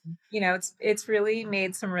it's really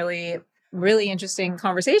made some really really interesting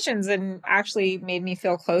conversations and actually made me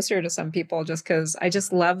feel closer to some people just because I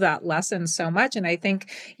just love that lesson so much. And I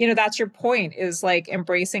think, that's your point is like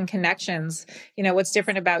embracing connections. What's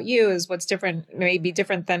different about you is what's different, may be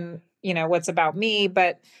different than, what's about me.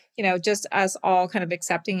 But, just us all kind of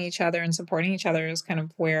accepting each other and supporting each other is kind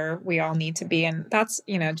of where we all need to be. And that's,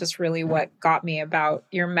 just really what got me about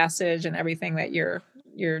your message and everything that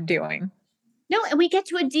you're doing. No, and we get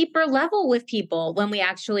to a deeper level with people when we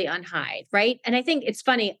actually unhide, right? And I think it's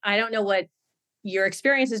funny. I don't know what your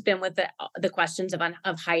experience has been with the questions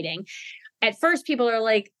of hiding. At first, people are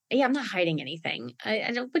like, "Yeah, I'm not hiding anything.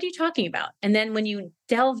 I don't. What are you talking about?" And then when you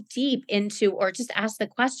delve deep into, or just ask the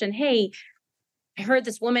question, "Hey, I heard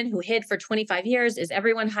this woman who hid for 25 years. Is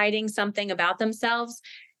everyone hiding something about themselves?"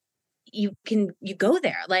 You go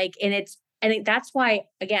there, like, and I think that's why,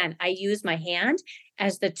 again, I use my hand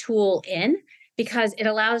as the tool in, because it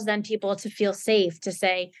allows then people to feel safe to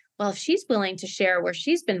say, well, if she's willing to share where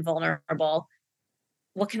she's been vulnerable,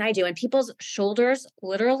 what can I do? And people's shoulders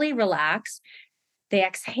literally relax, they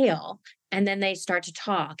exhale, and then they start to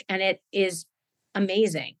talk. And it is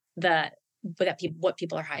amazing what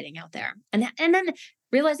people are hiding out there. And then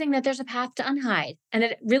realizing that there's a path to unhide.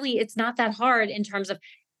 And it's not that hard in terms of,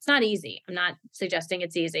 it's not easy. I'm not suggesting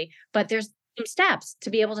it's easy, but there's some steps to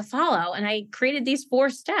be able to follow. And I created these 4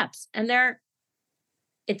 steps, and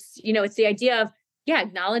it's the idea of, yeah,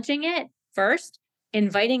 acknowledging it first,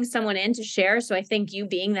 inviting someone in to share. So I think you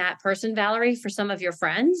being that person, Valerie, for some of your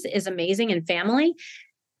friends is amazing, and family.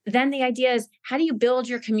 Then the idea is, how do you build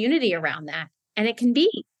your community around that? And it can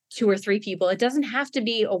be 2 or 3 people. It doesn't have to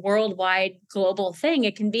be a worldwide global thing.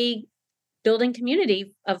 It can be building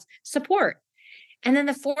community of support. And then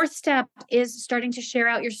the 4th step is starting to share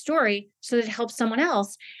out your story so that it helps someone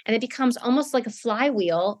else. And it becomes almost like a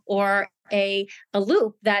flywheel or a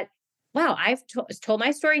loop that, wow, I've told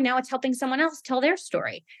my story. Now it's helping someone else tell their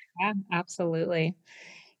story. Yeah, absolutely.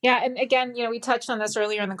 Yeah, and again, we touched on this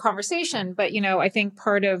earlier in the conversation, but I think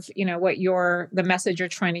part of what the message you're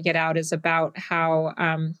trying to get out is about how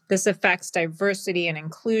this affects diversity and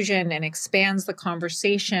inclusion and expands the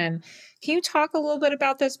conversation. Can you talk a little bit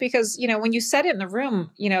about this? Because when you said it in the room,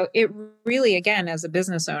 it really, again, as a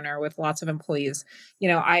business owner with lots of employees,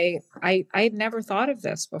 I had never thought of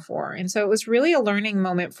this before, and so it was really a learning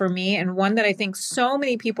moment for me, and one that I think so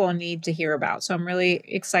many people need to hear about. So I'm really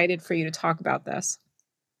excited for you to talk about this.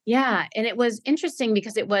 Yeah. And it was interesting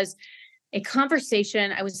because it was a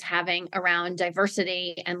conversation I was having around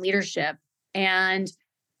diversity and leadership. And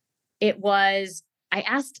I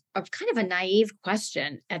asked a kind of a naive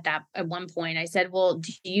question at one point. I said, well,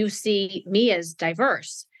 do you see me as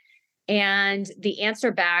diverse? And the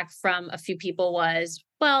answer back from a few people was,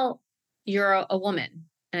 well, you're a woman.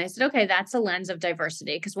 And I said, okay, that's a lens of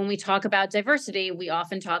diversity. Because when we talk about diversity, we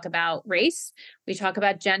often talk about race, we talk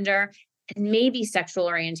about gender, and maybe sexual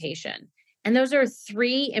orientation. And those are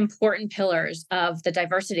 3 important pillars of the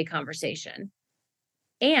diversity conversation.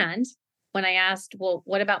 And when I asked, well,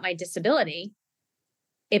 what about my disability?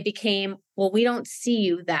 It became, well, we don't see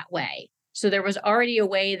you that way. So there was already a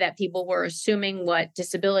way that people were assuming what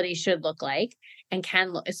disability should look like and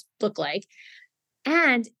can look like.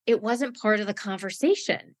 And it wasn't part of the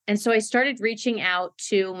conversation. And so I started reaching out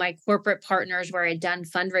to my corporate partners where I'd done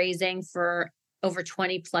fundraising for over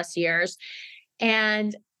 20 plus years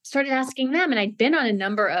and started asking them. And I'd been on a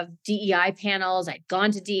number of DEI panels, I'd gone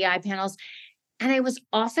to DEI panels, and I was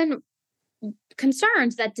often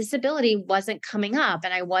concerned that disability wasn't coming up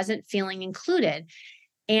and I wasn't feeling included.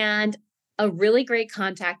 And a really great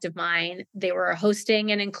contact of mine, they were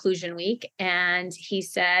hosting an inclusion week, and he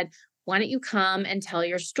said, why don't you come and tell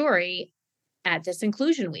your story at this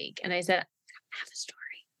inclusion week? And I said, I don't have a story.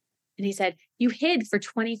 And he said, you hid for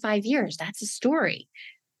 25 years. That's a story.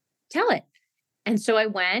 Tell it. And so I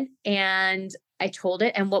went and I told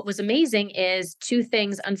it. And what was amazing is 2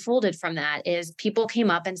 things unfolded from that is people came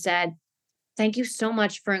up and said, thank you so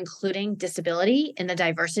much for including disability in the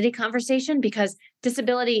diversity conversation, because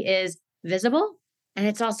disability is visible and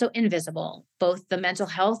it's also invisible, both the mental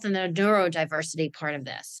health and the neurodiversity part of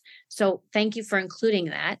this. So thank you for including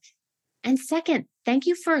that. And second, thank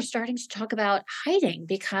you for starting to talk about hiding,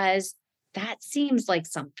 because that seems like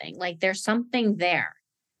there's something there.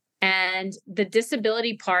 And the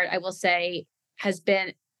disability part, I will say, has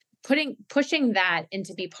been pushing that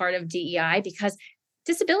into be part of DEI, because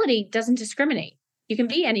disability doesn't discriminate. You can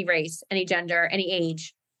be any race, any gender, any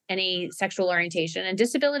age, any sexual orientation, and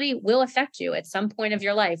disability will affect you at some point of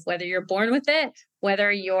your life, whether you're born with it,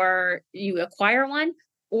 whether you acquire one,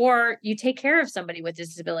 or you take care of somebody with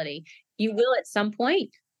disability. You will at some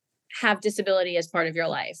point have disability as part of your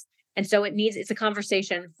life. And so it's a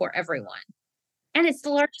conversation for everyone. And it's the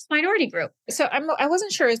largest minority group. So I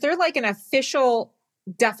wasn't sure. Is there like an official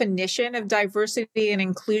definition of diversity and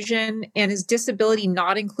inclusion? And is disability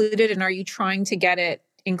not included? And are you trying to get it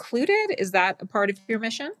included? Is that a part of your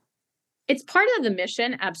mission? It's part of the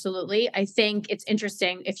mission, absolutely. I think it's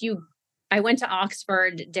interesting. I went to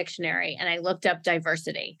Oxford Dictionary and I looked up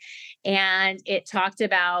diversity, and it talked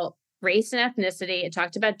about race and ethnicity, it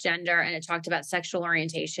talked about gender, and it talked about sexual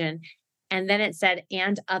orientation. And then it said,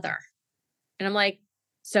 and other. And I'm like,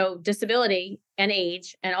 so disability and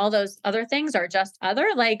age and all those other things are just other?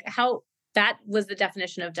 Like, how that was the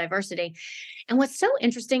definition of diversity. And what's so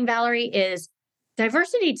interesting, Valerie, is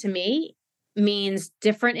diversity to me means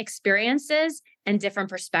different experiences and different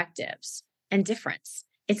perspectives and difference.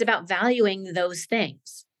 It's about valuing those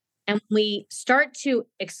things. And when we start to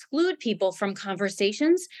exclude people from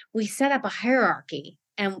conversations, we set up a hierarchy,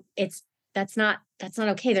 and that's not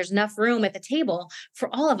okay. There's enough room at the table for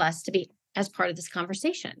all of us to be as part of this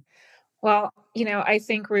conversation. Well, I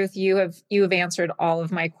think, Ruth, you have answered all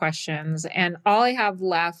of my questions, and all I have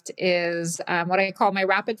left is what I call my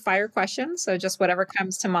rapid fire questions. So just whatever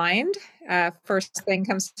comes to mind. First thing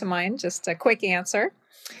comes to mind, just a quick answer.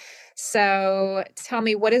 So tell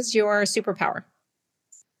me, what is your superpower?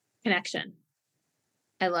 Connection.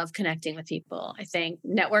 I love connecting with people. I think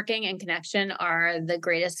networking and connection are the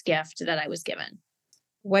greatest gift that I was given.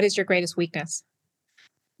 What is your greatest weakness?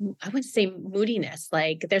 I would say moodiness.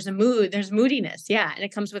 Like there's moodiness. Yeah. And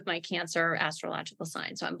it comes with my Cancer astrological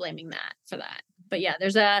sign. So I'm blaming that for that. But yeah,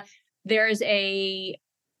 there's a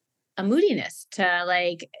moodiness to,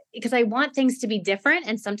 like, because I want things to be different.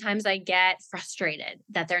 And sometimes I get frustrated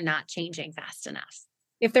that they're not changing fast enough.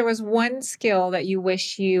 If there was one skill that you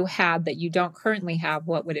wish you had that you don't currently have,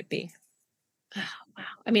 what would it be? Oh, wow.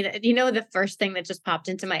 I mean, the first thing that just popped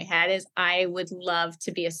into my head is I would love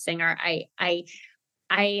to be a singer. I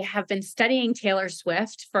have been studying Taylor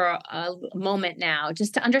Swift for a moment now,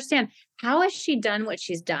 just to understand, how has she done what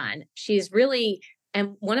she's done?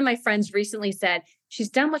 And one of my friends recently said,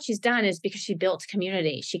 she's done what she's done is because she built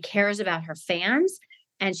community. She cares about her fans,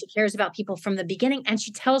 and she cares about people from the beginning, and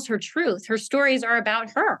she tells her truth. Her stories are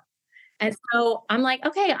about her. And so I'm like,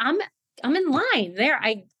 okay, I'm in line there.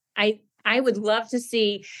 I would love to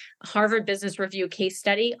see a Harvard Business Review case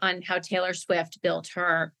study on how Taylor Swift built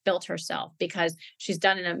herself, because she's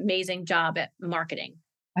done an amazing job at marketing.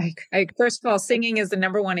 First of all, singing is the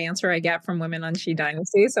number one answer I get from women on She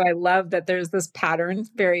Dynasty. So I love that there's this pattern.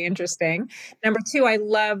 Very interesting. Number two, I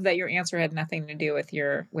love that your answer had nothing to do with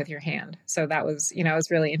your hand. So that was, I was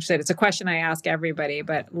really interested. It's a question I ask everybody,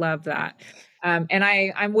 but love that. And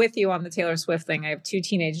I'm with you on the Taylor Swift thing. I have 2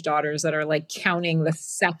 teenage daughters that are like counting the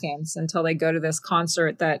seconds until they go to this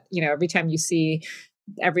concert that, every time you see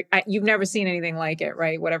you've never seen anything like it,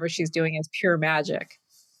 right? Whatever she's doing is pure magic.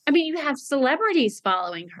 I mean, you have celebrities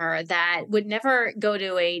following her that would never go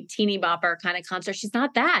to a teeny bopper kind of concert. She's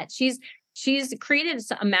not that. She's created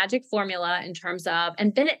a magic formula in terms of,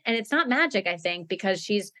 and it's not magic, I think, because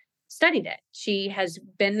she's studied it. She has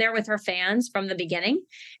been there with her fans from the beginning,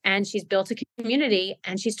 and she's built a community,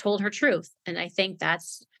 and she's told her truth. And I think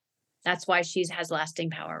that's why she has lasting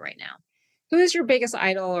power right now. Who is your biggest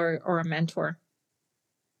idol or a mentor?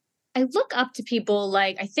 I look up to people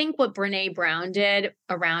like, I think what Brene Brown did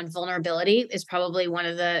around vulnerability is probably one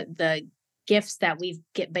of the gifts that we've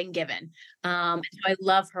been given. So I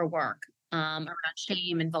love her work around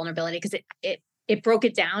shame and vulnerability, because it broke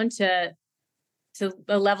it down to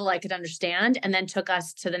the level I could understand, and then took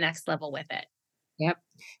us to the next level with it. Yep.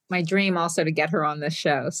 My dream also to get her on this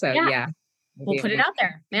show. So yeah. We'll put it out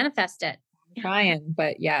there, manifest it. Trying,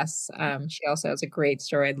 but yes, she also has a great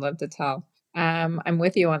story I'd love to tell. I'm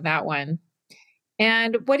with you on that one.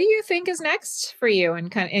 And what do you think is next for you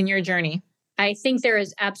in your journey? I think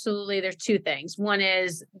there's 2 things. One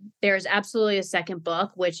is there's absolutely a second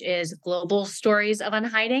book, which is global stories of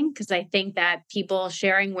unhiding, because I think that people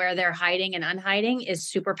sharing where they're hiding and unhiding is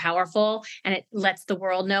super powerful. And it lets the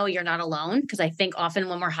world know you're not alone. Because I think often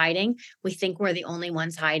when we're hiding, we think we're the only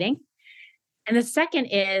ones hiding. And the second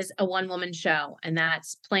is a one-woman show. And my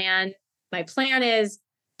plan is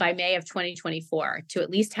by May of 2024 to at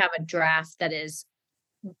least have a draft that is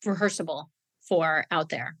rehearsable for out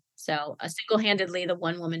there. So single-handedly, the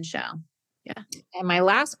one-woman show. Yeah. And my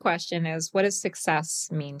last question is, what does success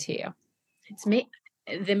mean to you?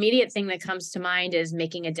 The immediate thing that comes to mind is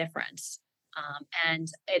making a difference. And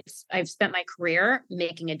I've spent my career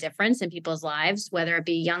making a difference in people's lives, whether it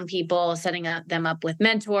be young people, setting them up with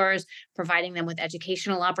mentors, providing them with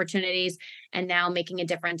educational opportunities. And now making a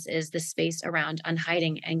difference is the space around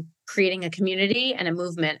unhiding and creating a community and a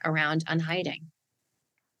movement around unhiding.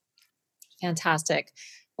 Fantastic.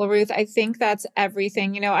 Well, Ruth, I think that's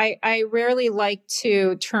everything. I rarely like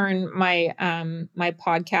to turn my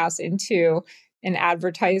podcast into an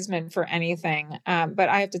advertisement for anything. But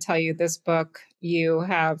I have to tell you, this book, you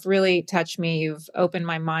have really touched me. You've opened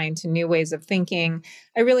my mind to new ways of thinking.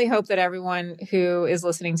 I really hope that everyone who is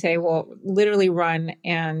listening today will literally run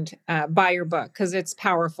and buy your book, because it's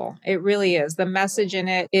powerful. It really is. The message in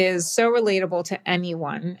it is so relatable to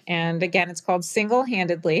anyone. And again, it's called Single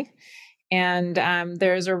Handedly. And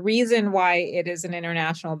there's a reason why it is an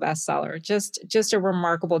international bestseller. Just a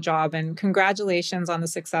remarkable job. And congratulations on the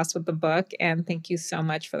success with the book. And thank you so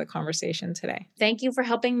much for the conversation today. Thank you for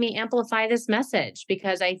helping me amplify this message,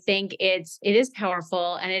 because I think it is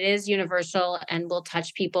powerful and it is universal and will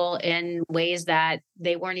touch people in ways that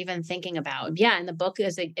they weren't even thinking about. Yeah, and the book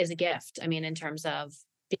is a gift. I mean, in terms of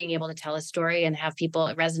being able to tell a story and have people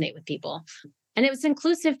resonate with people. And it was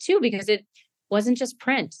inclusive too, because it wasn't just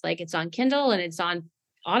print. Like, it's on Kindle and it's on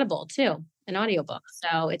Audible too, an audiobook.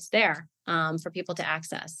 So it's there for people to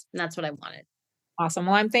access. And that's what I wanted. Awesome.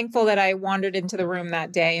 Well, I'm thankful that I wandered into the room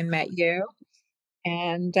that day and met you.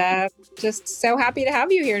 And just so happy to have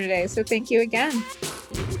you here today. So thank you again.